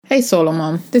Hey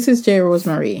Solomon, this is J.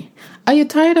 Rosemary. Are you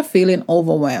tired of feeling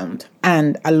overwhelmed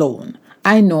and alone?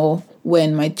 I know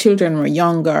when my children were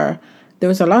younger, there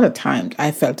was a lot of times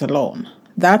I felt alone.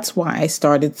 That's why I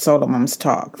started Solomon's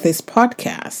Talk, this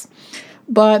podcast.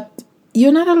 But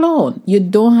you're not alone. You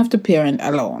don't have to parent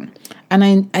alone.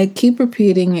 And I keep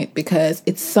repeating it because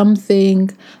it's something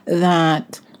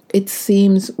that it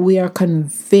seems we are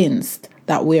convinced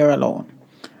that we are alone.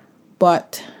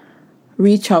 But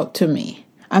reach out to me.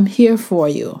 I'm here for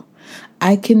you.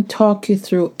 I can talk you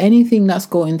through anything that's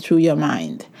going through your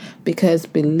mind because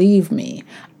believe me,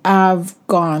 I've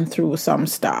gone through some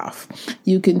stuff.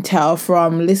 You can tell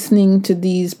from listening to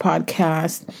these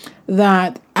podcasts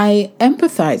that I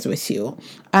empathize with you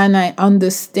and I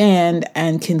understand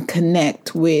and can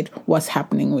connect with what's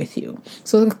happening with you.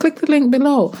 So click the link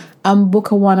below and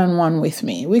book a one-on-one with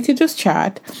me. We could just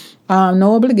chat.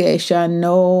 No obligation,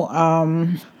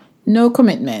 no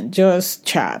commitment, just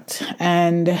chat.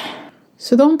 And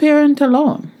so don't parent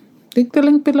alone. Click the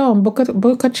link below and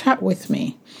book a chat with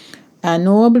me.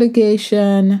 No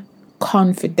obligation,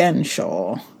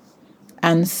 confidential,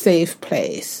 and safe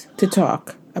place to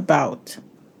talk about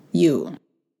you.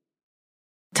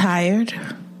 Tired,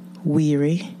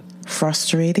 weary,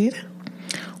 frustrated?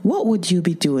 What would you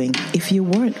be doing if you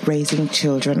weren't raising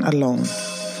children alone?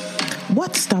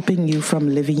 What's stopping you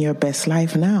from living your best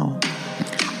life now?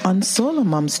 On Solo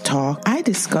Moms Talk, I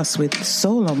discuss with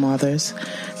solo mothers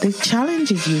the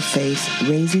challenges you face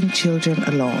raising children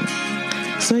alone.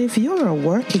 So if you're a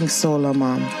working solo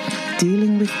mom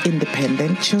dealing with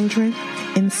independent children,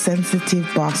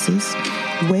 insensitive bosses,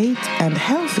 weight and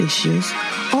health issues,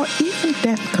 or even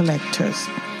debt collectors,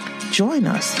 join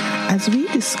us as we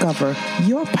discover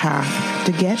your path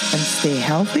to get and stay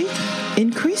healthy,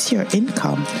 increase your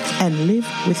income, and live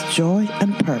with joy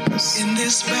and purpose. In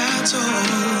this battle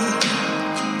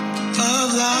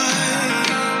of life,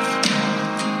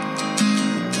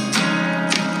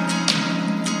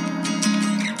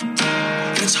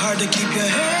 it's hard to keep your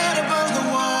head above the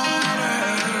water.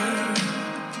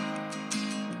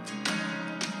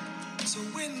 So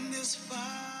win this fight.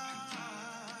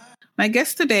 My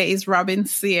guest today is Robyn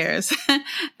Sears.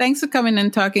 Thanks for coming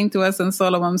and talking to us on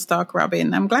Solo Moms Talk,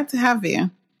 Robyn. I'm glad to have you.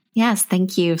 Yes,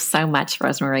 thank you so much,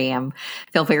 Rosemary. I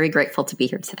feel very grateful to be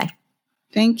here today.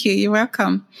 Thank you. You're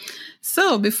welcome.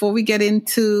 So before we get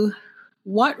into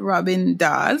what Robyn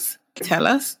does, tell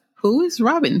us, who is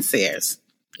Robyn Sears?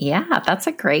 Yeah, that's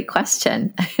a great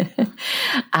question.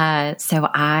 So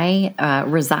I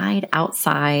reside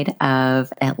outside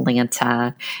of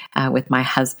Atlanta with my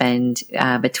husband.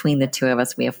 Between the two of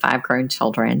us, we have 5 grown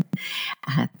children,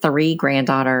 3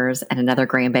 granddaughters, and another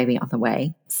grandbaby on the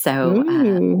way. So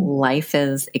life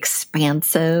is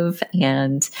expansive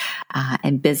and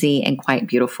busy and quite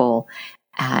beautiful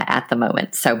at the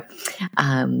moment. So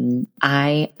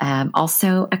I am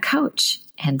also a coach.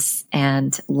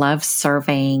 And love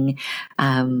serving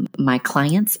my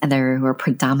clients, and who are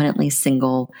predominantly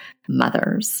single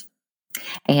mothers.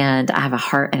 And I have a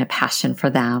heart and a passion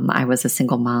for them. I was a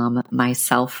single mom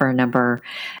myself for a number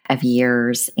of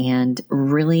years and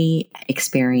really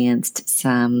experienced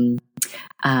some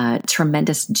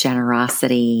tremendous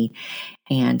generosity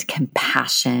and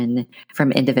compassion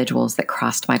from individuals that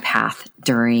crossed my path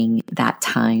during that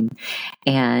time,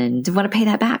 and want to pay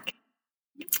that back.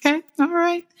 Okay. All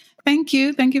right. Thank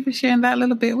you. Thank you for sharing that a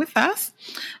little bit with us.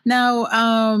 Now,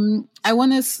 I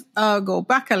want to go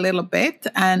back a little bit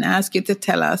and ask you to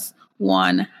tell us,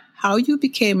 one, how you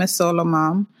became a solo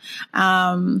mom.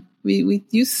 We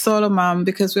use solo mom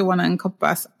because we want to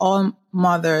encompass all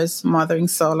mothers mothering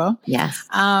solo. Yes.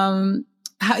 How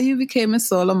you became a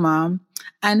solo mom,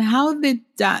 and how did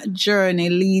that journey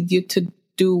lead you to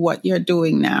do what you're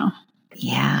doing now?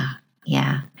 Yeah.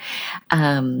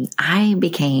 I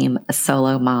became a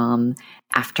solo mom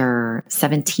after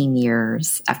 17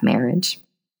 years of marriage.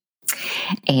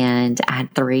 And I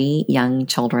had 3 young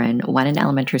children, one in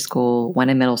elementary school, one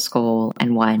in middle school,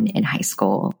 and one in high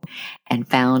school, and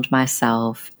found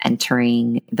myself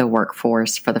entering the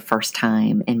workforce for the first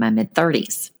time in my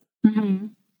mid-30s. Mm-hmm.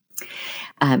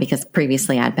 Because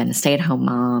previously I'd been a stay-at-home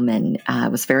mom and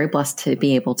was very blessed to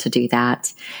be able to do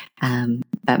that.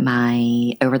 But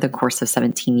over the course of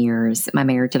 17 years, my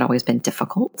marriage had always been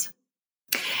difficult.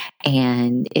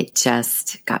 And it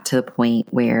just got to the point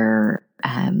where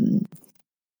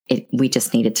we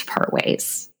just needed to part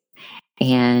ways.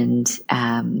 And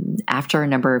after a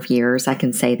number of years, I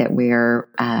can say that we're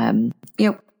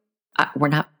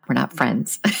not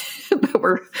friends.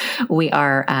 but we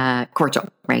are cordial,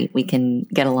 right? We can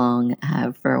get along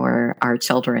for our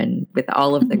children with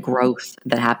all of the growth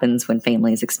that happens when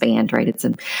families expand, right? I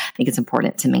think it's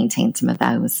important to maintain some of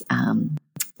those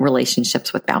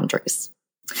relationships with boundaries.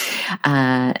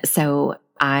 So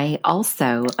I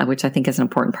also, which I think is an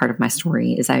important part of my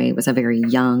story, is I was a very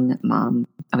young mom.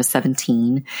 I was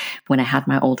 17 when I had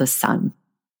my oldest son.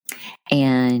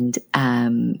 And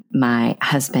my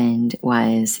husband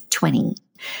was 20.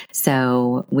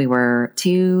 So we were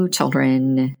two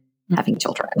children having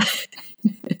children.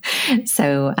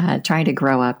 So trying to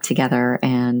grow up together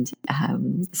and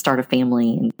start a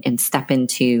family and step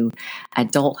into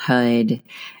adulthood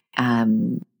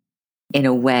in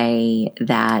a way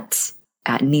that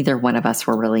neither one of us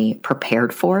were really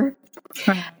prepared for.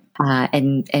 Right.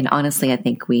 And honestly, I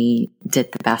think we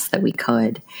did the best that we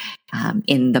could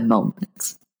in the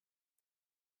moment.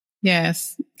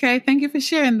 Yes. Okay. Thank you for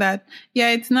sharing that.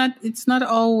 Yeah, it's not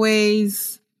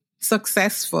always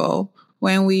successful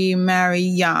when we marry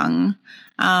young,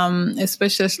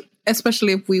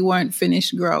 especially if we weren't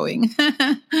finished growing.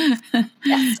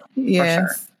 Yes.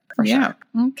 Yes. For Yeah.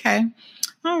 sure. Okay.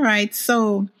 All right.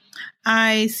 So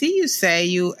I see you say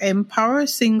you empower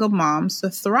single moms to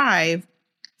thrive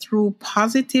through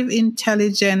positive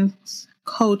intelligence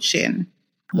coaching.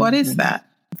 What is that?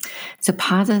 So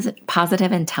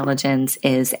positive intelligence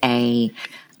is a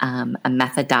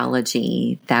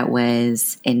methodology that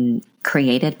was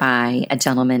created by a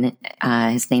gentleman.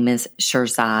 His name is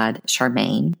Shirzad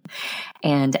Charmaine.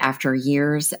 And after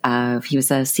years he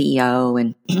was a CEO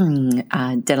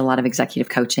and did a lot of executive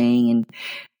coaching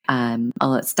and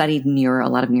studied a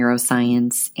lot of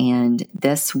neuroscience. And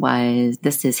this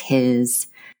is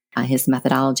his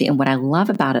methodology. And what I love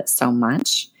about it so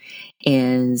much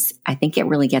is I think it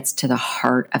really gets to the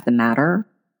heart of the matter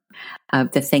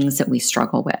of the things that we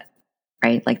struggle with,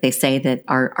 right? Like they say that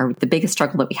the biggest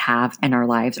struggle that we have in our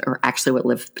lives are actually what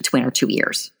live between our two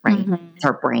ears, right? Mm-hmm. It's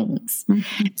our brains.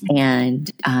 Mm-hmm.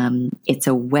 And it's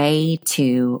a way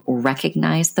to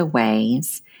recognize the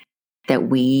ways that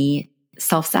we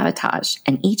self-sabotage,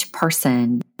 and each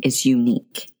person is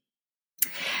unique.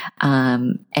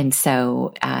 And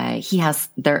so he has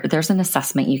there's an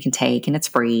assessment you can take, and it's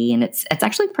free, and it's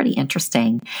actually pretty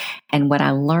interesting. And what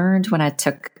I learned when I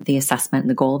took the assessment, and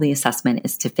the goal of the assessment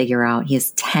is to figure out, he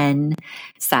has 10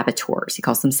 saboteurs. He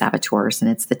calls them saboteurs, and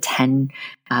it's the 10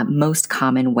 most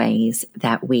common ways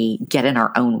that we get in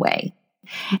our own way.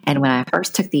 And when I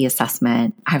first took the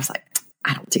assessment, I was like,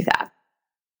 I don't do that.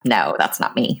 No, that's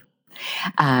not me.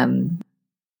 And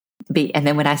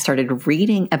then when I started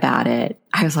reading about it,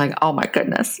 I was like, oh my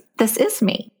goodness, this is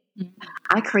me. Mm-hmm.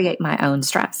 I create my own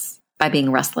stress by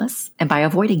being restless and by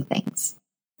avoiding things.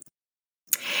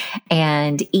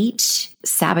 And each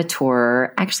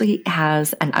saboteur actually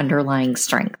has an underlying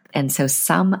strength. And so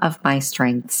some of my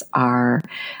strengths are,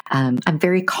 I'm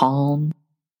very calm,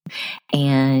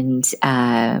 and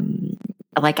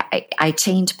like I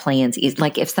change plans.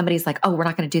 Like if somebody's like, oh, we're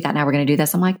not going to do that now, we're going to do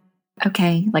this, I'm like,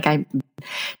 okay. Like I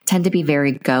tend to be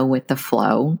very go with the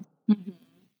flow.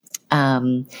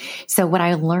 Mm-hmm. So what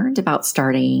I learned about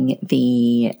starting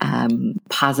the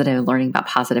learning about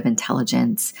positive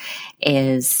intelligence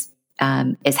is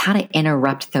how to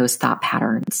interrupt those thought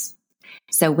patterns.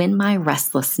 So when my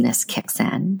restlessness kicks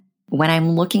in, when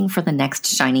I'm looking for the next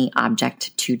shiny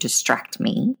object to distract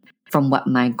me from what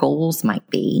my goals might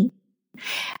be,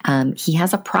 he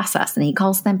has a process, and he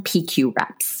calls them PQ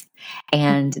reps.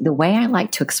 And the way I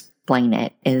like to explain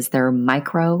it is there are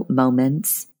micro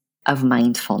moments of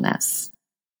mindfulness.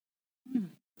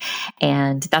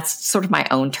 And that's sort of my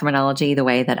own terminology, the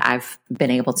way that I've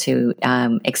been able to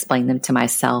explain them to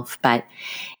myself. But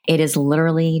it is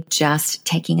literally just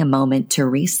taking a moment to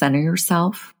recenter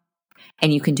yourself.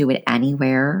 And you can do it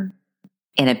anywhere,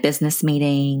 in a business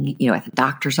meeting, at the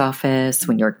doctor's office,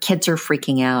 when your kids are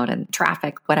freaking out and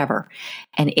traffic, whatever.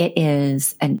 And it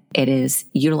is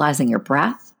utilizing your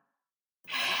breath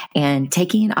and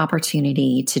taking an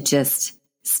opportunity to just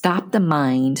stop the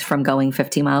mind from going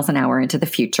 50 miles an hour into the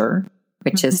future,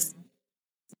 which is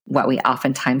what we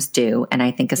oftentimes do. And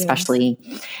I think especially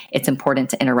it's important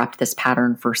to interrupt this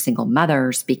pattern for single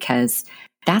mothers, because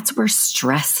that's where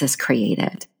stress is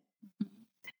created.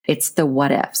 It's the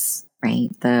what ifs. Right?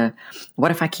 What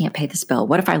if I can't pay this bill?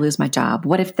 What if I lose my job?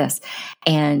 What if this?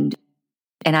 And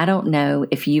I don't know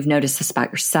if you've noticed this about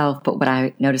yourself, but what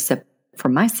I noticed for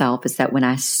myself is that when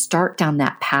I start down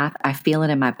that path, I feel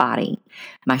it in my body.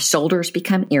 My shoulders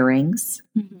become earrings.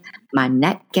 Mm-hmm. My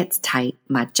neck gets tight.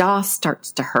 My jaw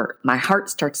starts to hurt. My heart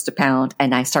starts to pound,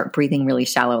 and I start breathing really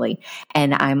shallowly.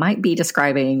 And I might be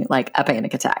describing like a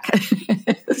panic attack.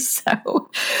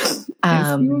 So,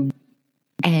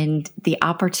 and the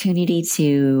opportunity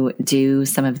to do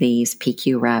some of these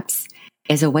PQ reps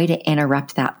is a way to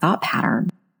interrupt that thought pattern.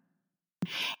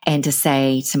 And to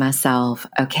say to myself,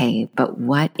 okay, but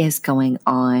what is going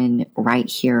on right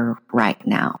here, right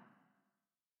now?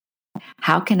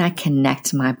 How can I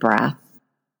connect my breath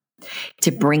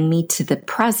to bring me to the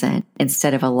present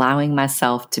instead of allowing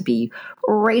myself to be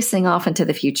racing off into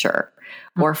the future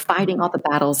or fighting all the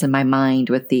battles in my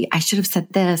mind with the, I should have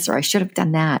said this or I should have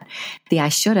done that, the I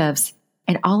should haves,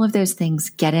 and all of those things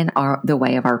get in the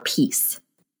way of our peace.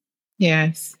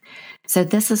 Yes. So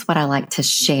this is what I like to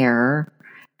share,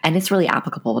 and it's really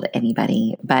applicable to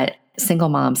anybody, but single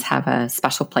moms have a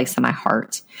special place in my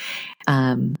heart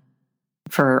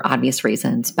for obvious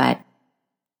reasons. But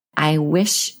I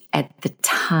wish at the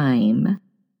time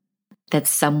that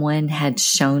someone had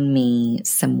shown me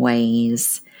some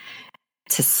ways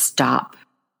to stop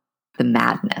the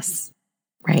madness,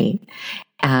 right?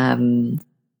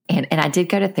 And I did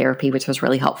go to therapy, which was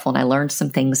really helpful. And I learned some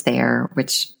things there,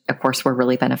 which of course were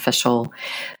really beneficial.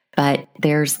 But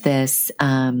there's this,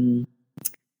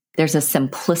 there's a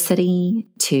simplicity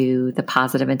to the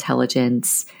positive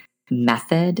intelligence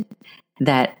method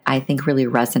that I think really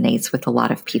resonates with a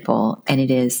lot of people. And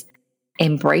it is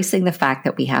embracing the fact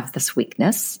that we have this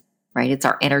weakness, right? It's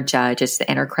our inner judge. It's the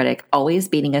inner critic always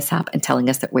beating us up and telling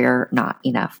us that we're not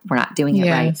enough. We're not doing it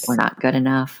right. We're not good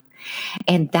enough.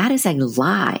 And that is a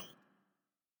lie.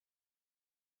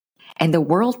 And the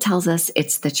world tells us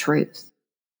it's the truth.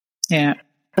 Yeah.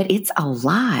 But it's a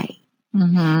lie.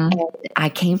 Mm-hmm. And I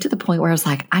came to the point where I was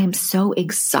like, I am so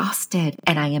exhausted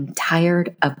and I am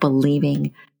tired of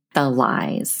believing the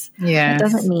lies. Yeah. It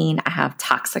doesn't mean I have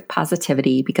toxic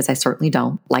positivity, because I certainly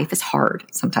don't. Life is hard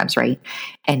sometimes, right?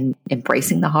 And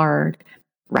embracing the hard,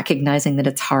 recognizing that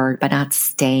it's hard, but not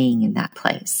staying in that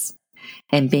place.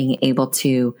 And being able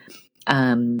to,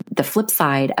 the flip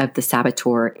side of the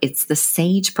saboteur, it's the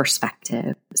sage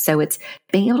perspective. So it's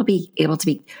being able to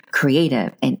be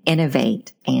creative and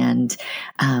innovate, and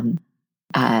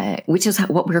which is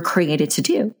what we're created to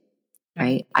do,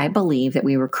 right? I believe that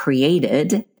we were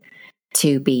created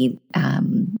to be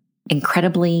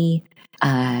incredibly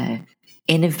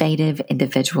innovative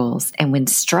individuals. And when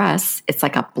stress, it's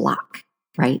like a block,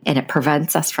 right? And it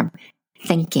prevents us from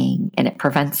thinking, and it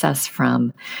prevents us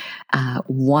from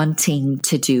wanting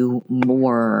to do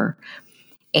more.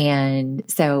 And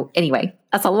so anyway,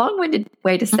 that's a long-winded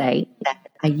way to say that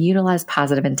I utilize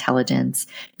positive intelligence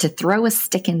to throw a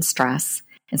stick in stress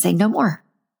and say, no more.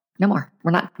 We're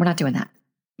not doing that.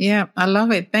 Yeah, I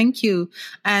love it. Thank you.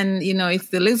 And, it's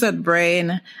the lizard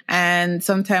brain. And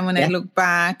sometimes when I look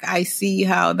back, I see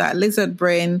how that lizard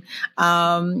brain,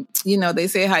 they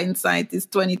say hindsight is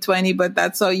 20/20, but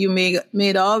that's how you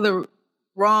made all the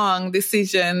wrong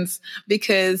decisions,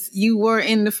 because you were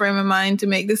in the frame of mind to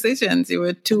make decisions. You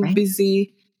were too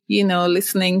busy,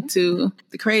 listening to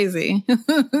the crazy.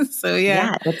 So,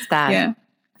 yeah. Yeah, it's that. Yeah.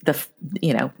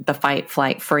 The fight,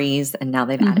 flight, freeze, and now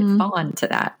they've added fawn to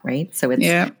that, right? So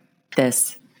it's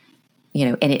this,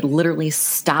 and it literally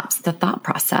stops the thought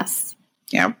process.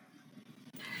 Yep.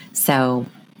 So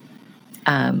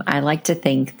I like to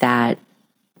think that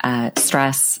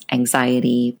stress,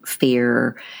 anxiety,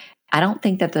 fear, I don't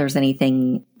think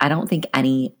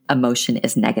any emotion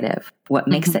is negative. What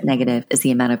makes it negative is the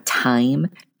amount of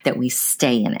time that we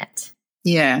stay in it.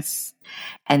 Yes.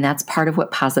 And that's part of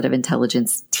what positive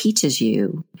intelligence teaches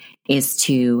you, is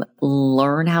to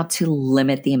learn how to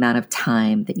limit the amount of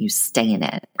time that you stay in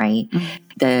it, right?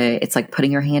 Mm-hmm. It's like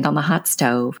putting your hand on the hot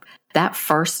stove. That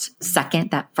first second,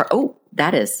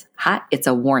 that is hot. It's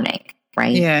a warning,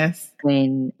 right? Yes.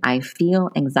 When I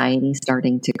feel anxiety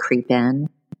starting to creep in,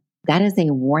 that is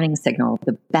a warning signal.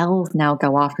 The bells now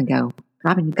go off and go,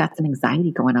 Robyn, you've got some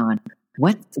anxiety going on.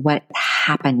 What's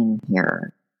happening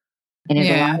here? And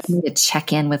it allows me to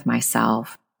check in with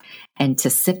myself and to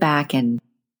sit back and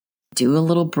do a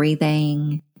little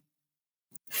breathing,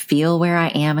 feel where I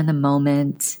am in the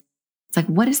moment. It's like,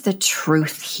 what is the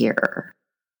truth here?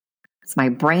 Is my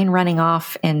brain running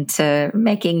off into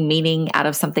making meaning out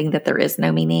of something that there is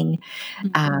no meaning?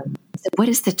 So what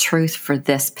is the truth for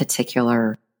this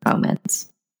particular moment?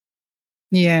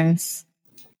 Yes.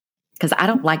 because I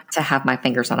don't like to have my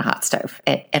fingers on a hot stove.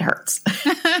 It hurts.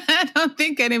 I don't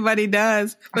think anybody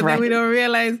does, but Right. then we don't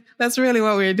realize that's really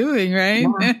what we're doing, right?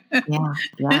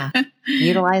 Yeah.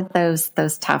 Utilize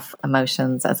those tough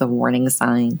emotions as a warning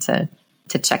sign to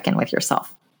check in with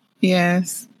yourself.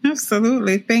 Yes,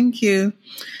 absolutely. Thank you.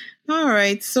 All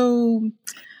right. So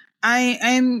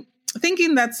I'm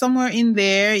thinking that somewhere in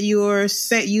there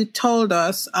you told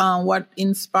us what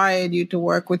inspired you to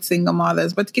work with single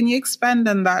mothers, but can you expand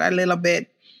on that a little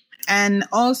bit and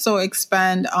also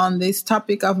expand on this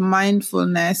topic of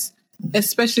mindfulness,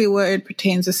 especially where it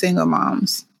pertains to single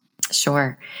moms?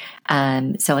 Sure.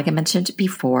 So like I mentioned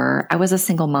before, I was a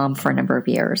single mom for a number of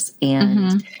years,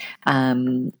 and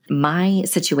my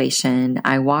situation,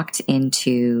 I walked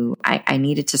into, I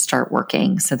needed to start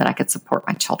working so that I could support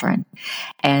my children.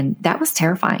 And that was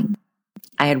terrifying.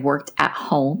 I had worked at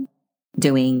home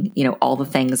doing, all the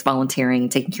things, volunteering,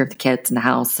 taking care of the kids in the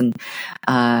house, and,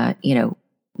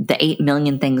 the 8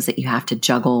 million things that you have to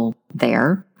juggle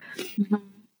there.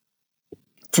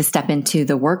 To step into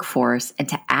the workforce and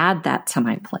to add that to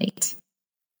my plate.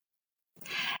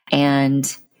 And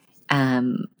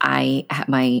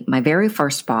my very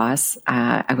first boss,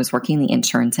 I was working in the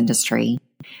insurance industry,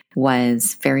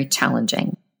 was very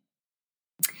challenging.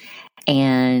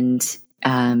 And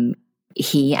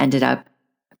he ended up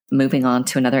moving on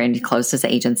to another, and he closed his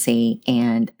agency.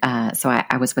 And so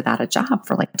I was without a job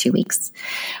for like 2 weeks.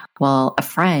 Well, a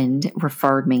friend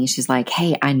referred me. She's like,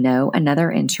 "Hey, I know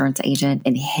another insurance agent,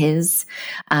 and his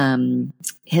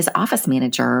office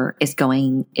manager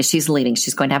she's leaving.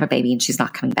 She's going to have a baby and she's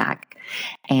not coming back.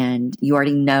 And you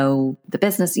already know the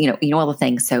business, you know all the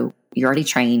things. So you're already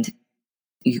trained.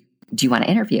 Do you want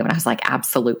to interview?" And I was like,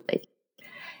 "Absolutely."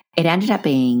 It ended up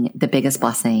being the biggest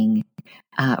blessing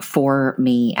for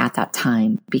me at that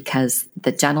time, because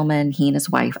the gentleman, he and his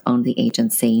wife owned the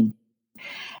agency.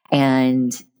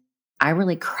 And I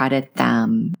really credit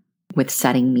them with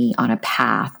setting me on a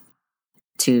path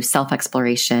to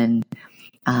self-exploration,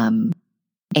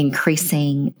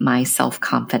 increasing my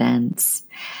self-confidence,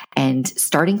 and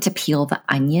starting to peel the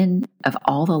onion of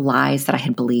all the lies that I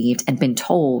had believed and been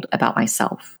told about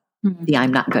myself. The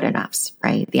I'm not good enough,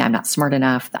 right? The I'm not smart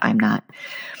enough, the I'm not.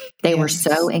 They were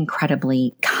so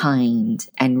incredibly kind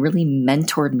and really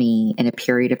mentored me in a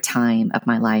period of time of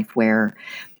my life where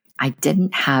I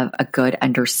didn't have a good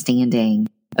understanding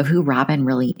of who Robyn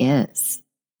really is,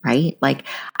 right? Like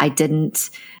I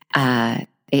didn't,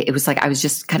 it was like I was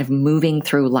just kind of moving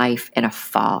through life in a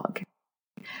fog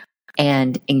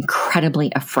and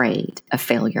incredibly afraid of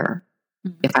failure.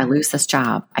 If I lose this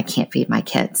job, I can't feed my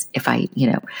kids. If I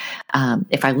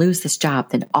lose this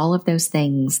job, then all of those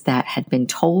things that had been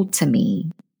told to me,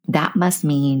 that must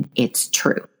mean it's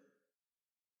true.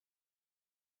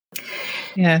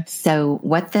 Yes. So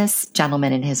what this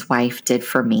gentleman and his wife did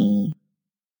for me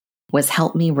was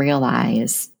help me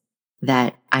realize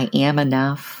that I am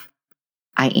enough.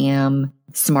 I am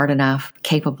smart enough,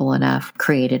 capable enough,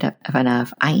 creative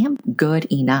enough. I am good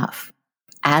enough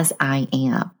as I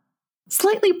am.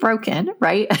 Slightly broken,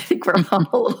 right? I think we're all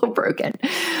a little broken.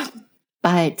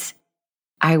 But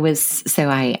I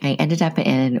ended up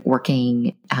in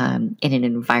working in an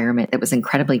environment that was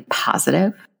incredibly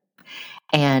positive.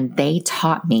 And they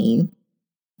taught me,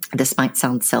 this might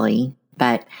sound silly,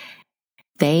 but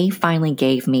they finally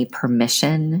gave me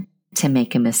permission to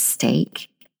make a mistake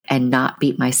and not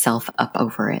beat myself up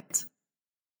over it.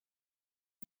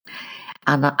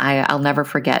 I'll never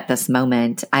forget this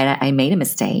moment. I made a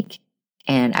mistake.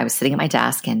 And I was sitting at my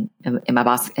desk, and my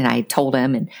boss, and I told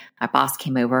him, and my boss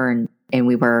came over, and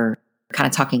we were kind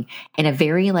of talking in a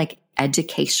very like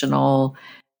educational,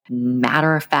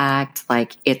 matter of fact,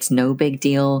 like it's no big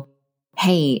deal.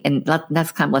 Hey, and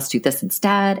let's do this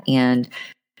instead. And,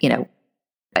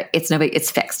 it's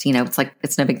fixed, it's like,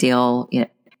 it's no big deal.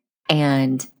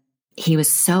 And he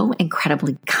was so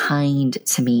incredibly kind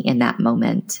to me in that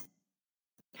moment.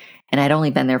 And I'd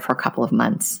only been there for a couple of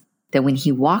months. That when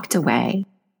he walked away,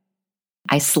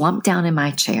 I slumped down in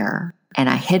my chair and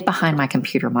I hid behind my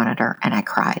computer monitor and I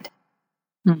cried.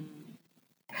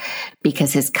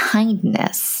 Because his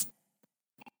kindness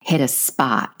hit a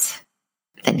spot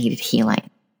that needed healing.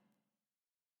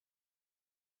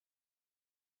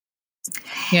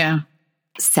 Yeah.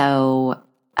 So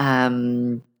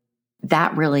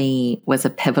that really was a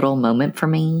pivotal moment for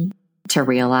me to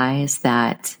realize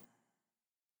that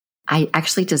I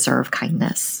actually deserve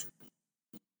kindness.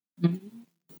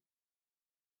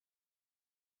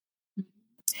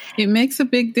 It makes a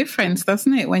big difference,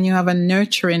 doesn't it, when you have a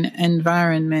nurturing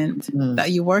environment that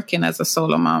you work in as a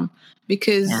solo mom,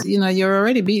 because, you're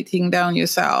already beating down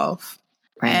yourself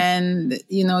Right. And,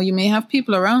 you may have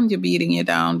people around you beating you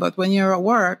down, but when you're at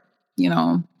work,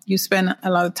 you spend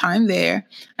a lot of time there.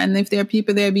 And if there are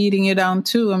people there beating you down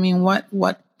too, I mean,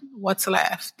 what's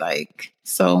left?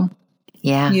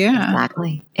 Yeah, Yeah.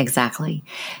 exactly.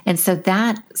 And so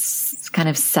that kind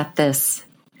of set this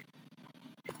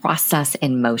process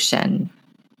in motion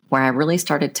where I really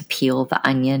started to peel the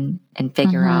onion and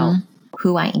figure out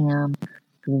who I am,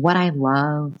 what I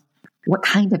love, what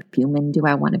kind of human do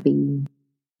I want to be,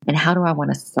 and how do I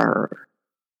want to serve.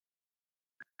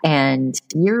 And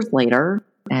years later,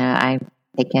 I've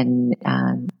taken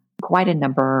quite a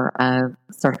number of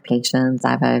certifications.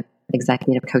 I have an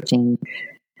executive coaching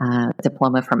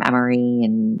diploma from Emory,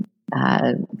 and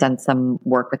done some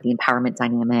work with the empowerment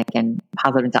dynamic and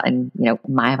positive, and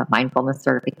I have a mindfulness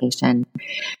certification,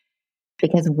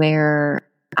 because where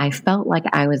I felt like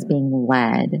I was being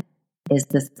led is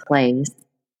this place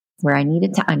where I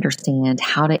needed to understand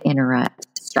how to interact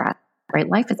with stress. Right,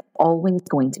 life is always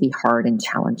going to be hard and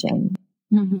challenging.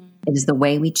 It is the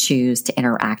way we choose to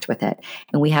interact with it,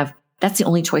 and that's the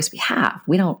only choice we have.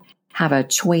 We don't have a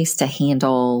choice to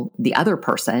handle the other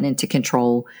person and to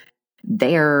control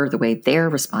the way they're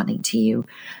responding to you.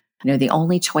 The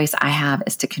only choice I have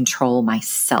is to control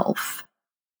myself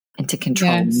and to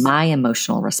control my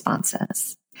emotional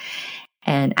responses.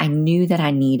 And I knew that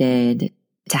I needed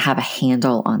to have a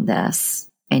handle on this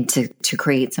and to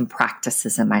create some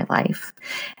practices in my life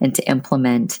and to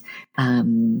implement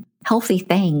healthy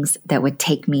things that would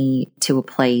take me to a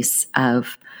place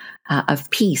of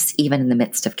peace, even in the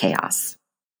midst of chaos.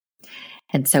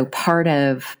 And so part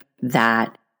of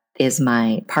that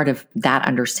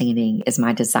understanding is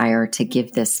my desire to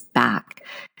give this back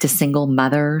to single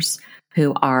mothers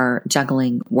who are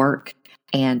juggling work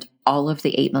and all of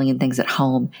the 8 million things at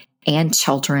home and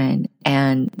children,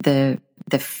 and the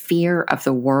fear of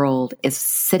the world is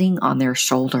sitting on their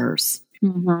shoulders.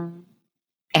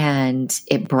 And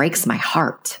it breaks my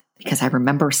heart because I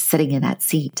remember sitting in that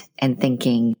seat and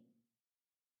thinking,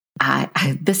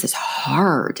 this is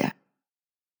hard,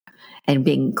 and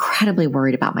being incredibly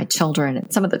worried about my children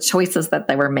and some of the choices that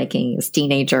they were making as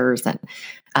teenagers. And,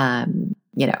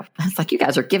 it's like, you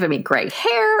guys are giving me gray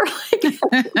hair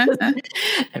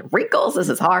and wrinkles. This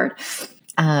is hard.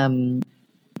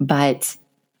 But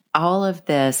all of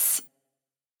this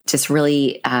just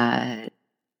really, I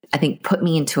think, put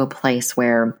me into a place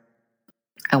where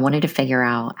I wanted to figure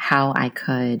out how I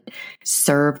could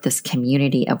serve this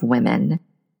community of women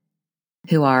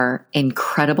who are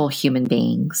incredible human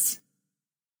beings,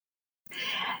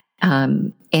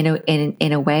 in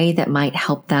a way that might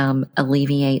help them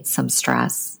alleviate some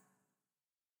stress.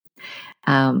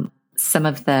 When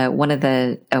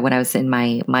I was in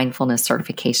my mindfulness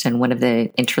certification, one of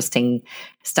the interesting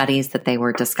studies that they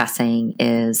were discussing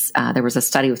is there was a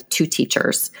study with 2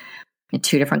 teachers in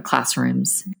 2 different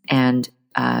classrooms, and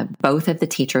both of the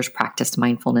teachers practiced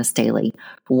mindfulness daily.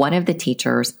 One of the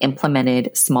teachers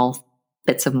implemented small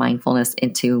bits of mindfulness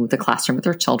into the classroom with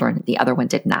their children. The other one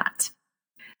did not.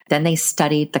 Then they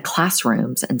studied the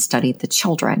classrooms and studied the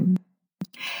children.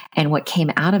 And what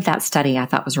came out of that study I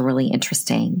thought was really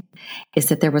interesting is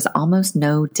that there was almost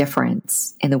no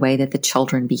difference in the way that the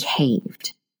children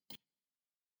behaved,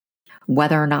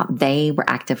 whether or not they were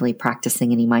actively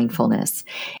practicing any mindfulness.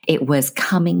 It was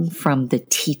coming from the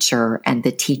teacher and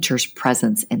the teacher's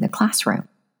presence in the classroom.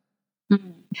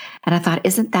 And I thought,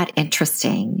 isn't that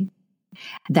interesting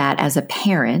that as a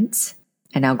parent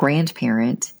and now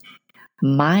grandparent,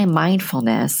 my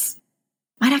mindfulness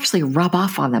might actually rub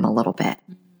off on them a little bit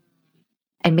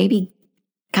and maybe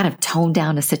kind of tone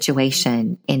down a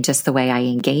situation in just the way I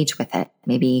engage with it.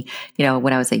 Maybe,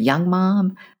 when I was a young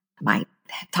mom, my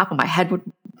top of my head would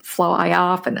fly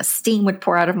off and the steam would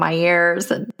pour out of my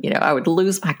ears and, I would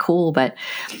lose my cool. But,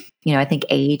 I think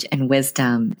age and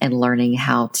wisdom and learning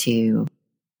how to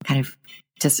kind of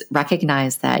just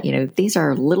recognize that, these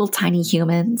are little tiny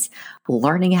humans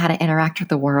learning how to interact with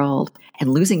the world,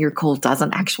 and losing your cool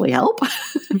doesn't actually help.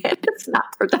 It's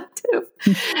not productive.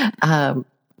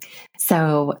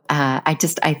 So I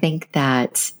think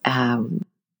that,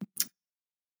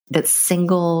 that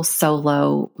single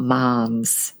solo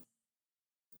moms,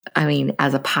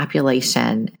 as a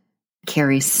population,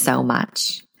 carry so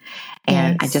much.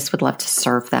 And I just would love to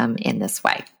serve them in this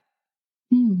way.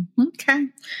 Okay.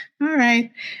 All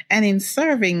right. And in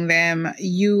serving them,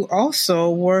 you also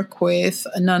work with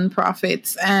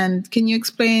nonprofits. And can you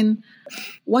explain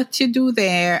what you do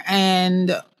there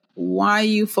and why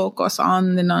you focus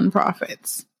on the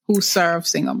nonprofits who serve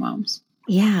single moms?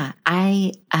 Yeah,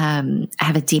 I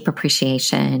have a deep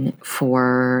appreciation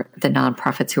for the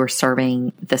nonprofits who are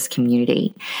serving this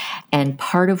community. And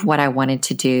part of what I wanted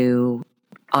to do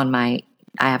I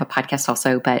have a podcast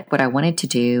also, but what I wanted to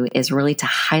do is really to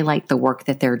highlight the work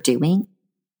that they're doing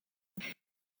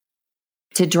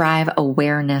to drive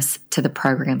awareness to the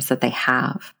programs that they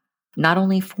have, not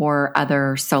only for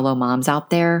other solo moms out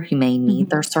there who may need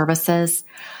their services,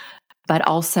 but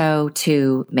also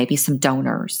to maybe some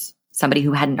donors, somebody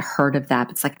who hadn't heard of that.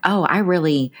 It's like, oh, I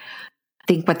really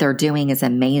think what they're doing is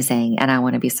amazing and I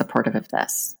want to be supportive of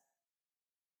this.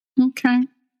 Okay.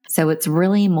 So it's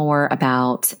really more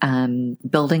about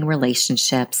building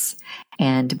relationships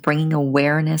and bringing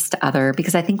awareness to other,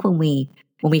 because I think when we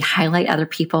highlight other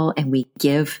people and we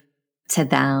give to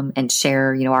them and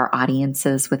share, our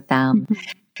audiences with them,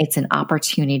 it's an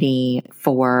opportunity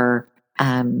for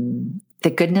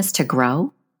the goodness to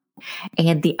grow.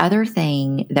 And the other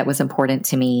thing that was important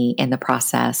to me in the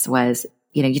process was,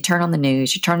 you turn on the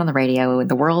news, you turn on the radio, and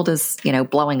the world is,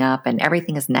 blowing up and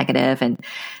everything is negative, and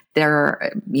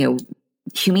there,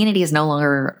 humanity is no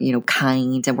longer,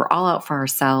 kind, and we're all out for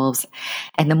ourselves.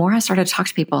 And the more I started to talk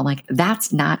to people, I'm like,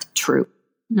 that's not true.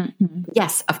 Mm-hmm.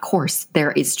 Yes, of course,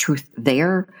 there is truth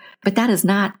there, but that is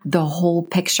not the whole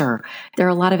picture. There are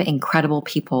a lot of incredible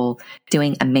people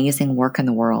doing amazing work in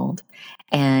the world.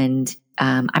 And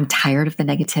I'm tired of the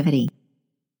negativity.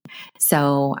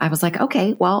 So I was like,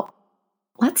 okay, well,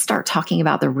 let's start talking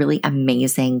about the really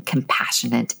amazing,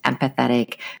 compassionate,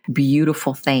 empathetic,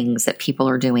 beautiful things that people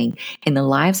are doing in the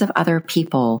lives of other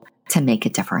people to make a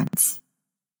difference.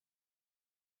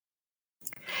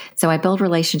 So I build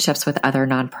relationships with other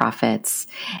nonprofits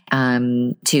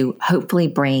to hopefully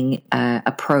bring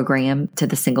a program to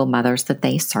the single mothers that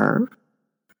they serve,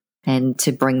 and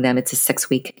to bring them. It's a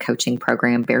 6-week coaching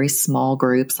program, very small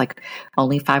groups, like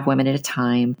only 5 women at a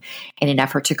time, in an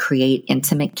effort to create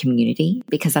intimate community,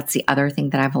 because that's the other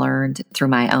thing that I've learned through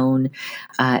my own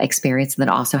experience, and then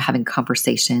also having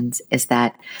conversations, is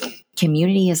that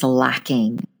community is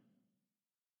lacking.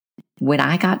 When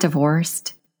I got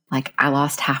divorced, like, I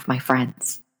lost half my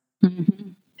friends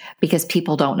because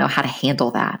people don't know how to handle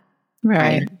that.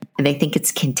 Right. And they think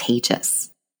it's contagious.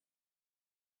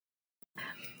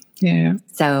 Yeah.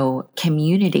 So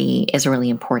community is really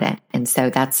important. And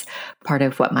so that's part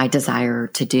of what my desire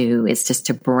to do, is just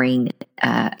to bring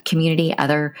community,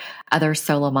 other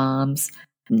solo moms,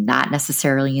 not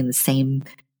necessarily in the same,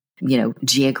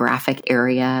 geographic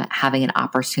area, having an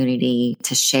opportunity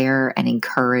to share and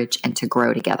encourage and to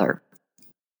grow together.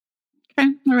 Okay.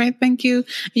 All right. Thank you.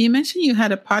 You mentioned you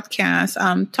had a podcast.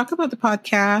 Talk about the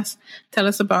podcast. Tell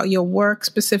us about your work,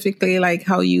 specifically, like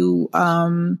how you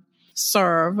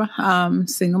serve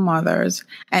single mothers,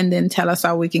 and then tell us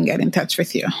how we can get in touch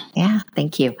with you. Yeah,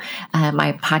 thank you.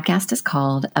 My podcast is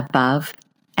called Above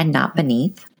and Not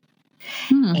Beneath.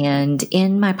 And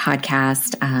in my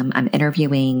podcast, I'm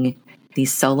interviewing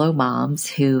these solo moms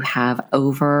who have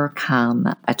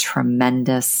overcome a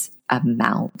tremendous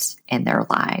amount in their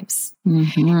lives.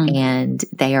 And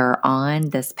they are on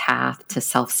this path to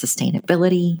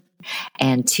self-sustainability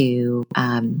and to,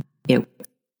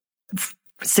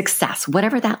 success,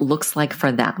 whatever that looks like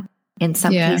for them. In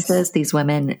some cases, these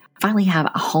women finally have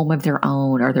a home of their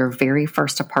own, or their very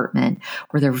first apartment,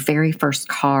 or their very first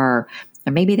car,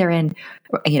 or maybe they're in,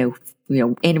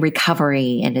 in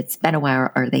recovery and it's been a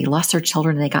while, or they lost their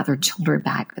children and they got their children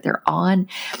back, but they're on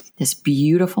this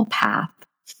beautiful path.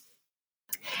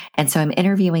 And so I'm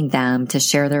interviewing them to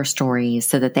share their stories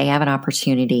so that they have an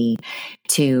opportunity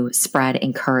to spread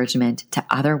encouragement to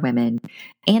other women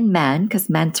and men, because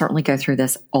men certainly go through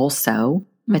this also,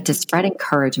 but to spread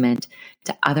encouragement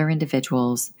to other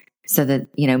individuals so that,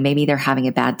 maybe they're having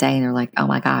a bad day and they're like, oh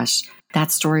my gosh,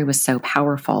 that story was so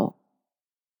powerful.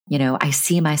 I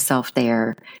see myself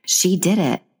there. She did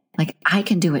it. Like, I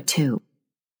can do it too.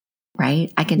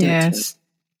 Right? I can do it too.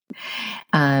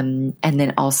 And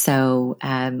then also,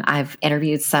 I've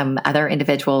interviewed some other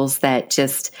individuals that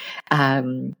just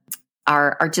are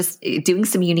just doing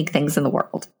some unique things in the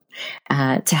world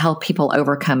to help people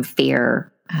overcome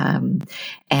fear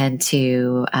and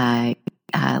to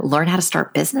learn how to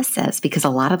start businesses, because a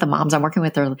lot of the moms I'm working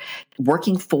with are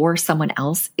working for someone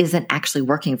else isn't actually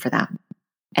working for them,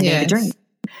 and they have a dream.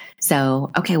 So,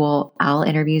 okay, well, I'll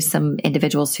interview some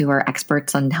individuals who are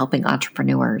experts on helping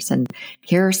entrepreneurs, and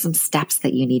here are some steps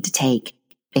that you need to take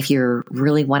if you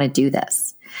really want to do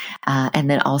this. And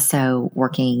then also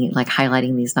working, like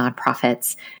highlighting these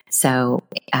nonprofits. So,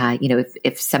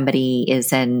 if somebody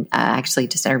is in, actually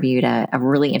just interviewed a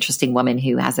really interesting woman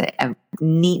who has a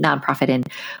neat nonprofit in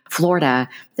Florida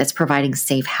that's providing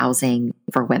safe housing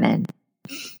for women.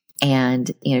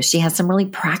 And, she has some really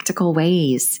practical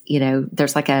ways.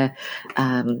 There's like a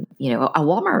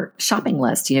Walmart shopping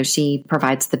list. She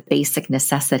provides the basic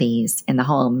necessities in the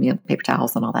home, paper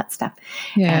towels and all that stuff.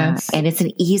 Yes. And it's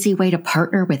an easy way to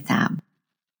partner with them.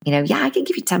 I can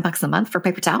give you $10 a month for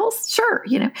paper towels. Sure.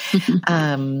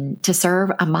 To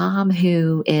serve a mom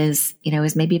who is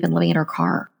maybe been living in her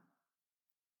car.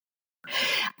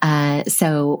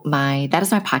 So that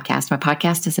is my podcast. My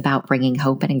podcast is about bringing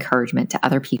hope and encouragement to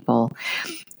other people.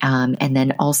 And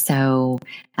then also,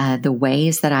 the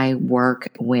ways that I work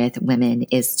with women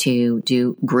is to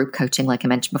do group coaching, like I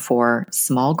mentioned before,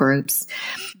 small groups.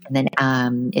 And then,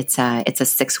 it's a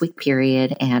 6-week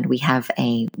period, and we have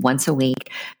a once a week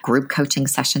group coaching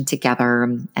session together.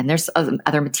 And there's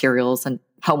other materials and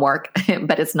homework,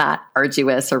 but it's not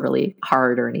arduous or really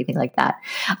hard or anything like that.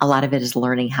 A lot of it is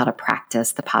learning how to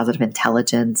practice the positive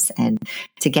intelligence and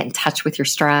to get in touch with your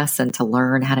stress and to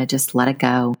learn how to just let it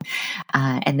go.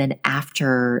 And then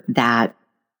after that,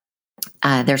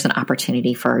 there's an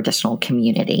opportunity for additional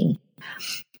community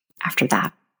after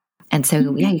that. And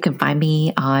so, you can find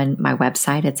me on my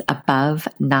website. It's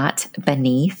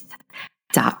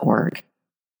abovenotbeneath.org.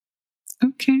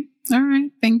 Okay. All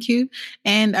right. Thank you.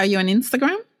 And are you on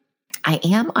Instagram? I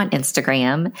am on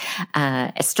Instagram,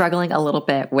 struggling a little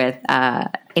bit with,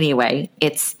 anyway,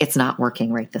 it's not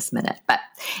working right this minute, but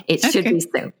it should be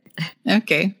soon.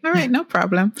 Okay. All right. No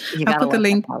problem. I'll put the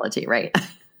link. Technology, right?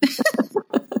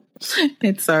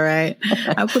 It's all right.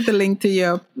 I'll put the link to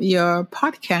your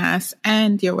podcast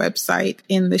and your website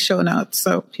in the show notes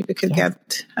so people could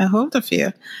get a hold of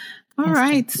you. All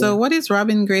right. So what is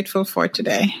Robyn grateful for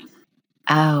today?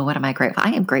 Oh, what am I grateful?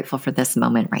 I am grateful for this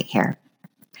moment right here.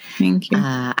 Thank you.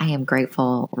 I am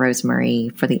grateful, Rosemary,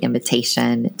 for the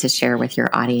invitation to share with your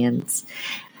audience.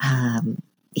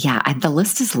 The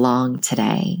list is long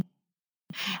today.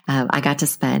 I got to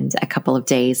spend a couple of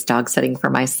days dog sitting for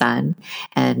my son,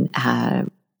 and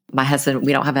my husband,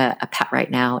 we don't have a pet right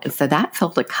now. And so that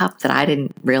filled a cup that I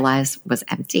didn't realize was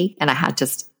empty. And I had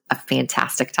just a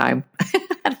fantastic time.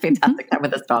 Had a fantastic time with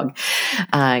this dog.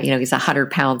 He's 100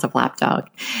 pounds of lap dog.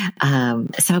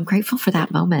 So I'm grateful for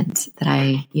that moment that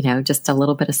I, just a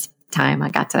little bit of time I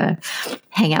got to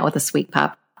hang out with a sweet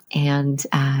pup, and,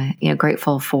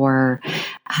 grateful for,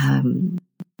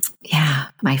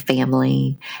 my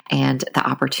family and the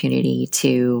opportunity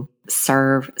to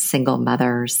serve single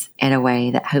mothers in a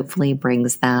way that hopefully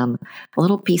brings them a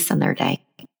little peace in their day.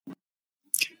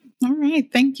 All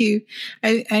right. Thank you.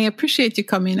 I appreciate you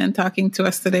coming and talking to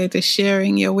us today, to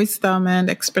sharing your wisdom and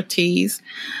expertise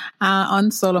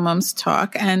on Solo Moms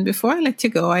Talk. And before I let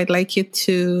you go, I'd like you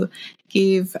to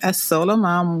give a solo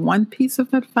mom one piece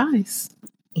of advice.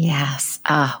 Yes.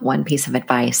 One piece of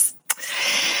advice.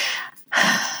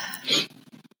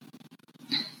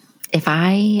 If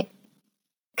I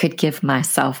could give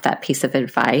myself that piece of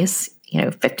advice,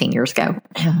 15 years ago,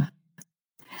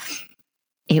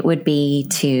 it would be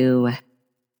to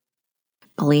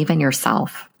believe in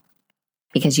yourself,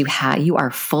 because you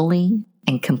are fully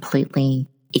and completely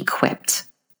equipped.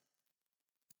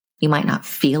 You might not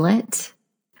feel it,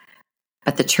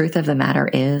 but the truth of the matter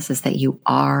is that you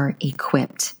are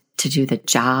equipped to do the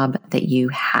job that you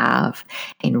have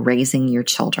in raising your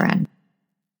children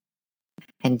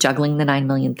and juggling the 9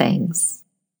 million things.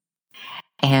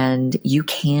 And you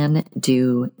can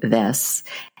do this,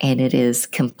 and it is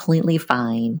completely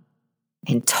fine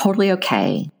and totally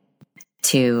okay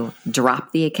to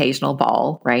drop the occasional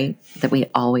ball, right? That we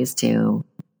always do,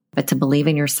 but to believe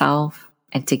in yourself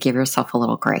and to give yourself a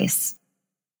little grace.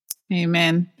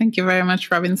 Amen. Thank you very much,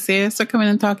 Robyn Sears, for coming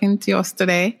and talking to us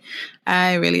today.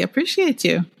 I really appreciate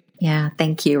you. Yeah.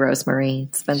 Thank you, Rosemary.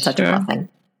 It's been such a blessing.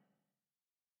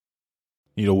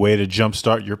 Need a way to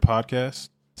jumpstart your podcast?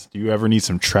 Do you ever need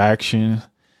some traction?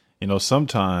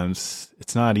 Sometimes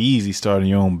it's not easy starting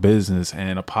your own business,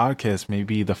 and a podcast may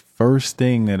be the first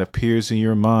thing that appears in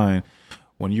your mind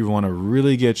when you want to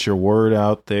really get your word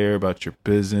out there about your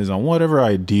business on whatever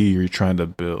idea you're trying to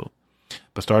build.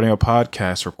 But starting a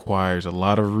podcast requires a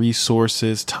lot of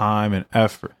resources, time, and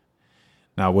effort.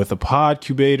 Now, with the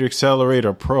Podcubator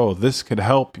Accelerator Pro, this could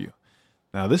help you.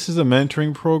 Now, this is a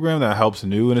mentoring program that helps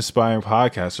new and aspiring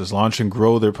podcasters launch and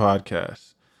grow their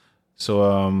podcasts.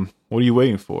 So, what are you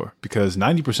waiting for? Because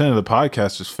 90% of the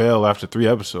podcasters fail after 3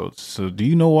 episodes. So do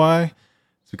you know why?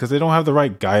 It's because they don't have the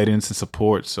right guidance and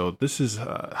support. So this is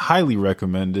highly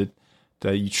recommended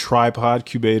that you try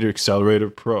Podcubator Accelerator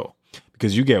Pro,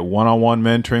 because you get one-on-one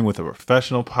mentoring with a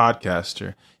professional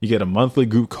podcaster. You get a monthly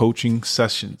group coaching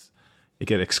sessions. You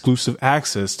get exclusive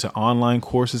access to online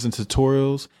courses and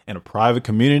tutorials, and a private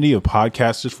community of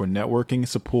podcasters for networking and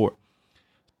support.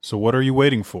 So what are you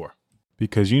waiting for?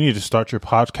 Because you need to start your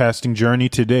podcasting journey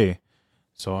today.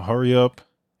 So hurry up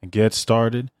and get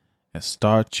started and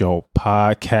start your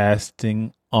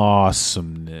podcasting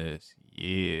awesomeness.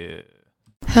 Yeah.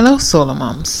 Hello, Solar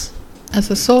Moms.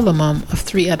 As a solo mom of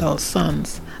 3 adult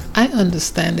sons, I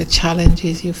understand the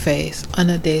challenges you face on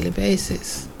a daily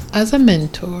basis. As a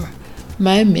mentor,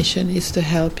 my mission is to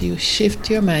help you shift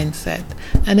your mindset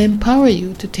and empower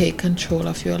you to take control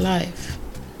of your life,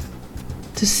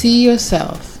 to see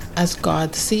yourself as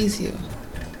God sees you.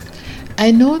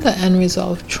 I know that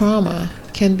unresolved trauma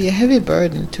can be a heavy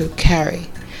burden to carry,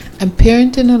 and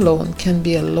parenting alone can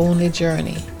be a lonely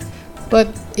journey, but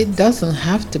it doesn't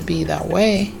have to be that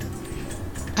way.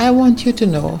 I want you to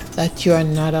know that you are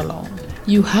not alone.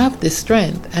 You have the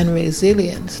strength and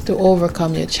resilience to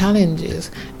overcome your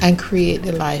challenges and create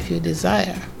the life you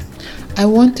desire. I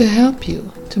want to help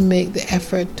you to make the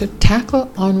effort to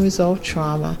tackle unresolved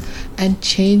trauma and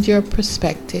change your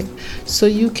perspective so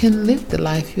you can live the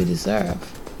life you deserve.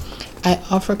 I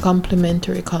offer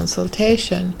complimentary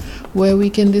consultation where we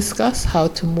can discuss how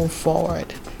to move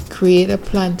forward, create a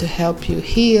plan to help you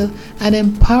heal and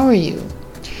empower you.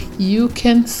 You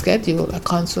can schedule a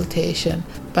consultation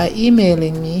by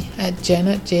emailing me at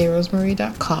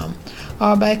jen@jrosemary.com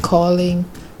or by calling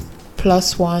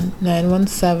 +1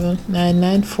 917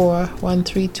 994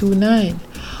 1329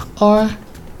 or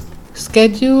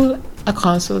schedule a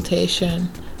consultation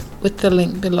with the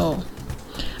link below.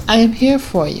 I am here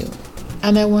for you,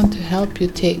 and I want to help you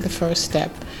take the first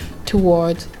step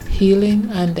towards healing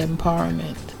and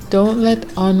empowerment. Don't let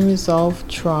unresolved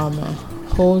trauma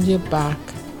hold you back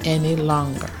any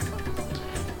longer.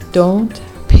 Don't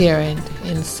parent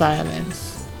in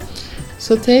silence.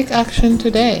 So take action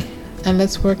today, and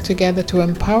let's work together to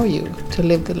empower you to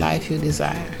live the life you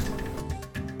desire.